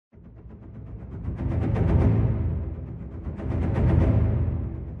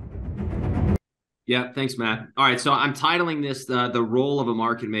Yeah, thanks, Matt. All right, so I'm titling this the role of a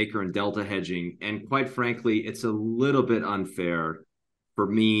market maker in delta hedging, and quite frankly, it's a little bit unfair for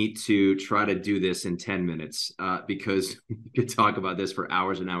me to try to do this in 10 minutes because we could talk about this for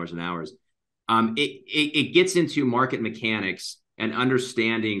hours and hours and hours. It gets into market mechanics and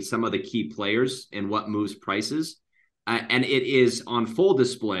understanding some of the key players and what moves prices. And it is on full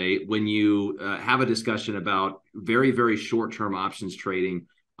display when you have a discussion about very, very short-term options trading.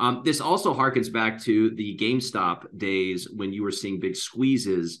 This also harkens back to the GameStop days when you were seeing big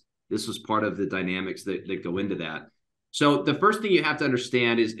squeezes. This was part of the dynamics that go into that. So the first thing you have to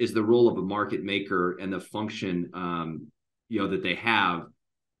understand is the role of a market maker and the function that they have.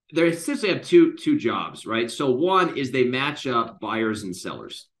 They essentially have two jobs, right? So one is they match up buyers and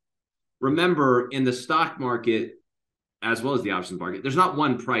sellers. Remember, in the stock market, as well as the options market, there's not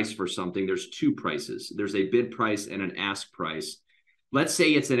one price for something. There's two prices. There's a bid price and an ask price. Let's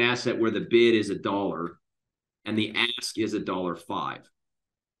say it's an asset where the bid is $1 and the ask is $1.05.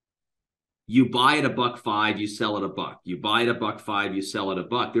 You buy at $1.05, you sell at $1. You buy at $1.05, you sell at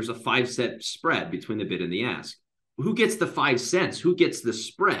 $1. There's a 5-cent spread between the bid and the ask. Who gets the 5 cents? Who gets the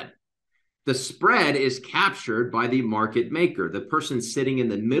spread? The spread is captured by the market maker. The person sitting in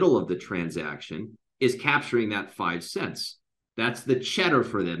the middle of the transaction is capturing that 5 cents. That's the cheddar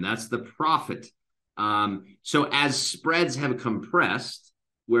for them. That's the profit. So as spreads have compressed,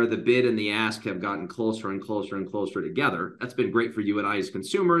 where the bid and the ask have gotten closer and closer and closer together, that's been great for you and I as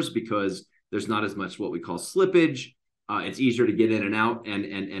consumers because there's not as much what we call slippage. It's easier to get in and out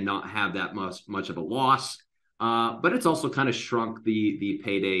and not have that much of a loss. But it's also kind of shrunk the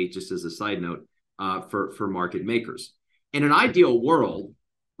payday, just as a side note, for market makers. In an ideal world,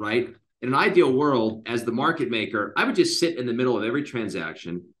 right? In an ideal world, as the market maker, I would just sit in the middle of every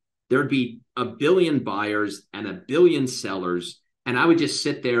transaction. There'd be 1 billion buyers and 1 billion sellers, and I would just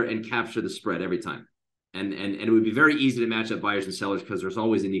sit there and capture the spread every time. And it would be very easy to match up buyers and sellers because there's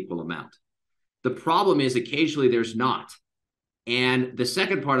always an equal amount. The problem is occasionally there's not. And the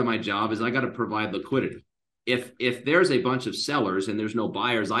second part of my job is I got to provide liquidity. If there's a bunch of sellers and there's no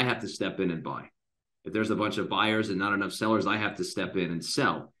buyers, I have to step in and buy. If there's a bunch of buyers and not enough sellers, I have to step in and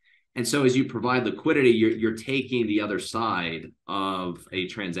sell. And so as you provide liquidity, you're taking the other side of a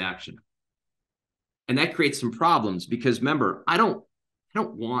transaction. And that creates some problems because remember, I don't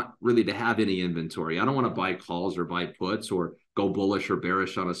want really to have any inventory. I don't want to buy calls or buy puts or go bullish or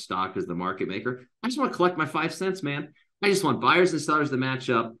bearish on a stock as the market maker. I just want to collect my 5 cents, man. I just want buyers and sellers to match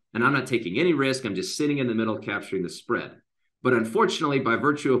up, and I'm not taking any risk. I'm just sitting in the middle capturing the spread. But unfortunately, by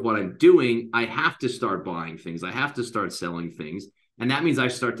virtue of what I'm doing, I have to start buying things. I have to start selling things. And that means I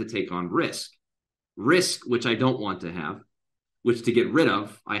start to take on risk, which I don't want to have, which to get rid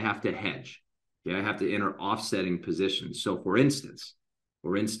of, I have to hedge. Okay, I have to enter offsetting positions. So for instance,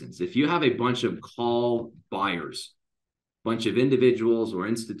 if you have a bunch of call buyers, bunch of individuals or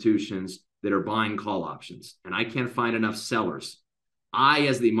institutions that are buying call options, and I can't find enough sellers, I,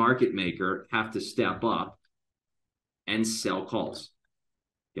 as the market maker, have to step up and sell calls.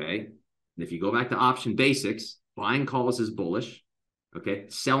 Okay. And if you go back to option basics, buying calls is bullish. Okay.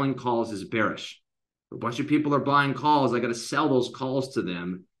 Selling calls is bearish. A bunch of people are buying calls. I got to sell those calls to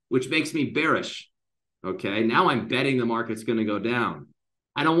them, which makes me bearish. Okay. Now I'm betting the market's going to go down.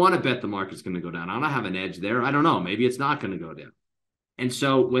 I don't want to bet the market's going to go down. I don't have an edge there. I don't know. Maybe it's not going to go down. And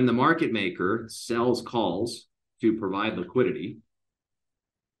so when the market maker sells calls to provide liquidity,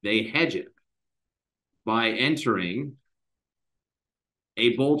 they hedge it by entering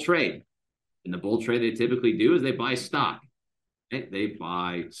a bull trade. And the bull trade they typically do is they buy stock. Okay? They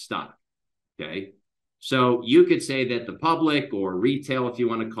buy stock. Okay. So you could say that the public or retail, if you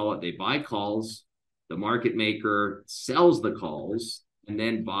want to call it, they buy calls. The market maker sells the calls and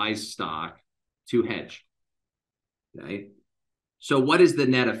then buys stock to hedge. Okay. So what is the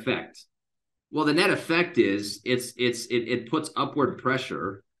net effect? Well, the net effect is it puts upward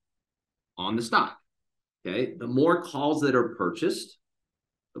pressure on the stock. Okay. The more calls that are purchased,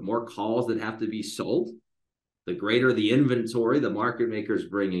 the more calls that have to be sold, the greater the inventory the market maker is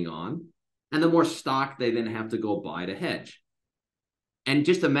bringing on, and the more stock they then have to go buy to hedge. And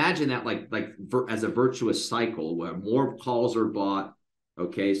just imagine that like as a virtuous cycle where more calls are bought.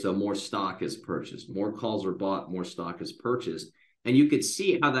 Okay. So more stock is purchased, more calls are bought, more stock is purchased. And you could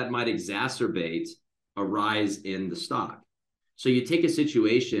see how that might exacerbate a rise in the stock. So you take a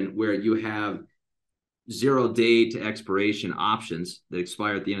situation where you have 0 day to expiration options that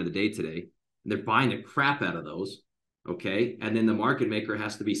expire at the end of the day today, and they're buying the crap out of those. Okay. And then the market maker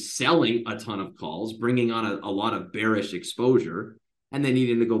has to be selling a ton of calls, bringing on a lot of bearish exposure, and then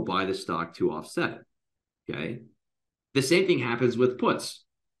needing to go buy the stock to offset it. Okay. The same thing happens with puts.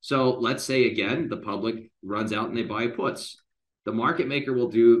 So let's say, again, the public runs out and they buy puts. The market maker will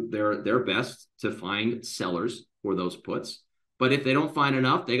do their best to find sellers for those puts. But if they don't find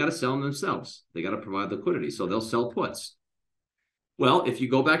enough, they got to sell them themselves. They got to provide liquidity. So they'll sell puts. Well, if you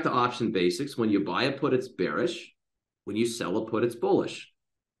go back to option basics, when you buy a put, it's bearish. When you sell a put, it's bullish.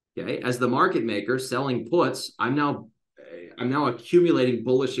 Okay. As the market maker selling puts, I'm now accumulating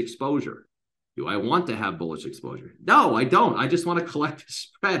bullish exposure. Do I want to have bullish exposure? No, I don't. I just want to collect the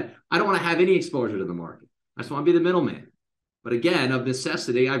spread. I don't want to have any exposure to the market. I just want to be the middleman. But again, of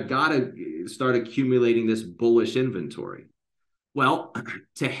necessity, I've got to start accumulating this bullish inventory. Well,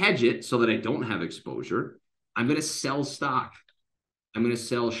 to hedge it so that I don't have exposure, I'm going to sell stock. I'm going to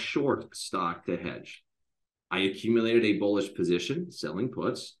sell short stock to hedge. I accumulated a bullish position, selling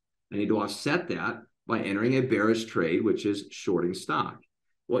puts. I need to offset that by entering a bearish trade, which is shorting stock.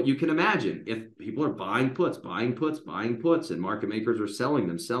 Well, you can imagine if people are buying puts, and market makers are selling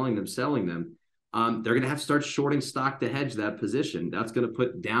them, they're going to have to start shorting stock to hedge that position. That's going to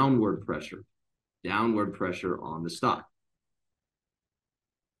put downward pressure on the stock.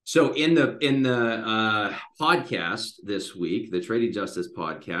 So in the podcast this week, the Trading Justice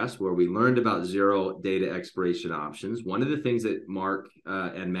podcast, where we learned about zero data expiration options, one of the things that Mark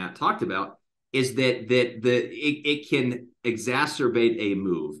and Matt talked about is that it can exacerbate a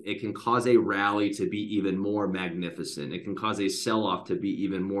move. It can cause a rally to be even more magnificent. It can cause a sell-off to be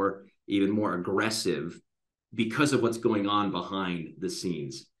even more aggressive because of what's going on behind the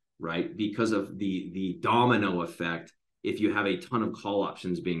scenes, right? Because of the domino effect. If you have a ton of call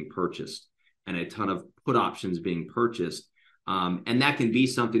options being purchased and a ton of put options being purchased, and that can be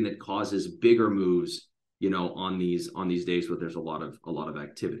something that causes bigger moves, on these days where there's a lot of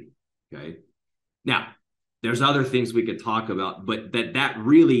activity. Okay. Now, there's other things we could talk about, but that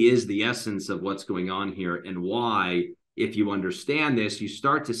really is the essence of what's going on here, and why, if you understand this, you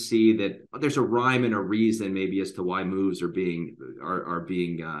start to see that there's a rhyme and a reason maybe as to why moves are being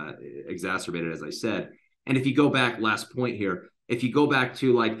exacerbated, as I said. And if you go back, last point here, if you go back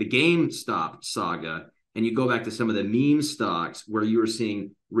to like the GameStop saga, and you go back to some of the meme stocks where you were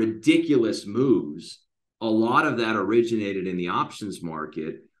seeing ridiculous moves, a lot of that originated in the options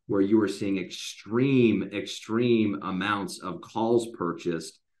market, where you were seeing extreme amounts of calls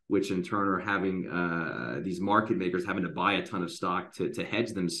purchased, which in turn are having these market makers having to buy a ton of stock to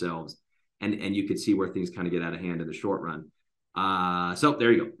hedge themselves. And you could see where things kind of get out of hand in the short run. So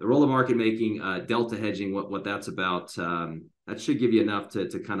there you go. The role of market making, delta hedging, what that's about. That should give you enough to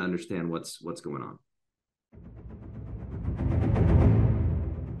kind of understand what's going on.